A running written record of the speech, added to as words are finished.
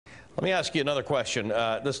Let me ask you another question.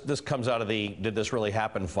 This comes out of the "Did This Really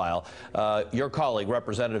Happen" file. Your colleague,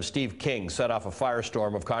 Representative Steve King, set off a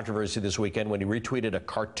firestorm of controversy this weekend when he retweeted a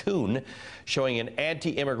cartoon showing an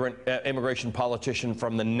immigration politician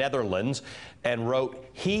from the Netherlands and wrote,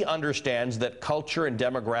 "He understands that culture and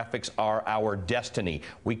demographics are our destiny.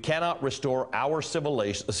 We cannot restore our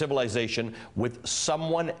civilization with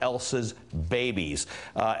someone else's babies."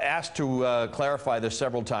 Asked to clarify this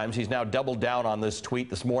several times, he's now doubled down on this tweet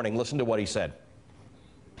this morning. Listen to what he said.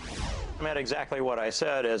 I meant exactly what I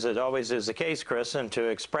said, as it always is the case, Chris, and to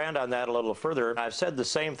expand on that a little further, I've said the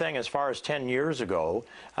same thing as far as 10 years ago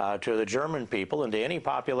to the German people and to any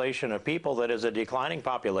population of people that is a declining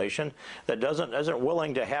population that isn't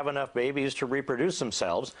willing to have enough babies to reproduce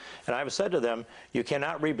themselves. And I've said to them, you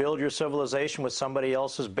cannot rebuild your civilization with somebody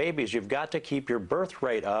else's babies. You've got to keep your birth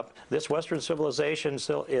rate up. This Western civilization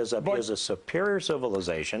still is a superior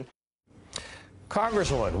civilization.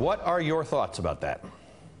 Congresswoman, what are your thoughts about that?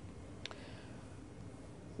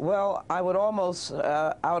 Well, I would almost,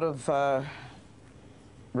 out of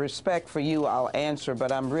respect for you, I'll answer,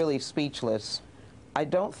 but I'm really speechless. I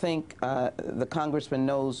don't think the congressman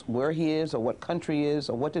knows where he is or what country he is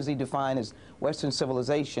or what does he define as Western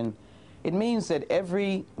civilization. It means that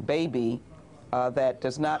every baby that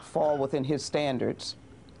does not fall within his standards,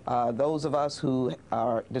 those of us who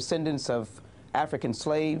are descendants of African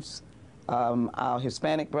slaves, our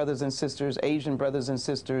Hispanic brothers and sisters, Asian brothers and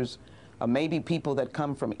sisters, maybe people that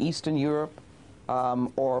come from Eastern Europe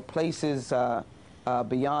or places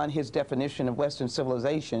beyond his definition of Western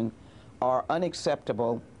civilization are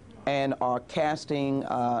unacceptable and are casting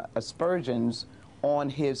aspersions on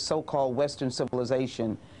his so-called Western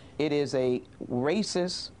civilization. It is a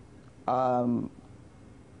racist,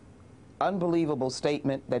 unbelievable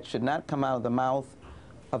statement that should not come out of the mouth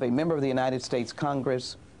of a member of the United States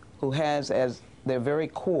Congress who has as their very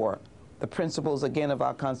core the principles, again, of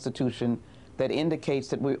our Constitution that indicates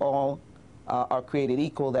that we all are created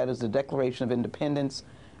equal. That is the Declaration of Independence,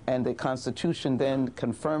 and the Constitution then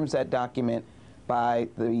confirms that document by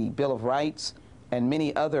the Bill of Rights and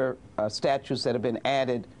many other statutes that have been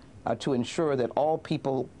added to ensure that all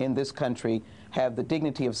people in this country have the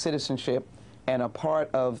dignity of citizenship and are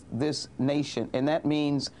part of this nation. And that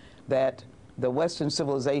means that the Western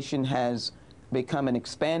civilization has become an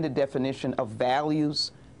expanded definition of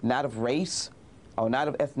values, not of race or not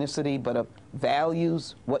of ethnicity, but of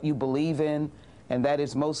values, what you believe in, and that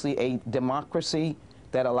is mostly a democracy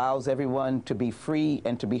that allows everyone to be free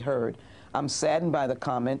and to be heard. I'm saddened by the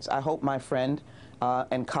comments. I hope my friend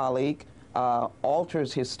and colleague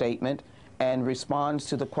alters his statement and responds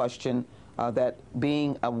to the question that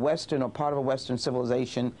being a Western or part of a Western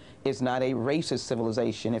civilization is not a racist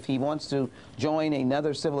civilization. If he wants to join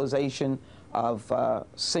another civilization of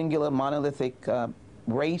singular monolithic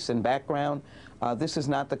race and background, this is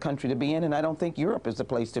not the country to be in, and I don't think Europe is the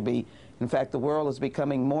place to be. In fact, the world is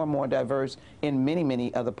becoming more and more diverse in many,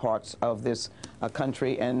 many other parts of this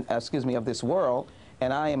country and, of this world,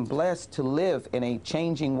 and I am blessed to live in a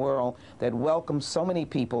changing world that welcomes so many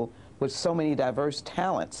people with so many diverse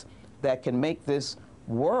talents that can make this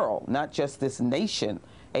world, not just this nation,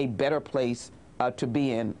 a better place to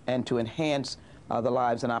be in and to enhance the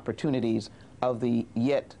lives and opportunities of the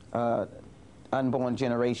yet unborn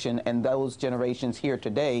generation and those generations here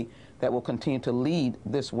today that will continue to lead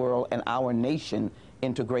this world and our nation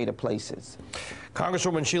into greater places.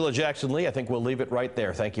 Congresswoman Sheila Jackson Lee, I think we'll leave it right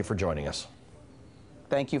there. Thank you for joining us.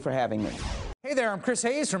 Thank you for having me. Hey there, I'm Chris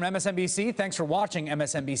Hayes from MSNBC. Thanks for watching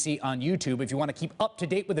MSNBC on YouTube. If you want to keep up to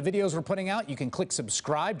date with the videos we're putting out, you can click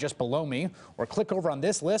subscribe just below me or click over on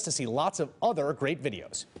this list to see lots of other great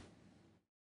videos.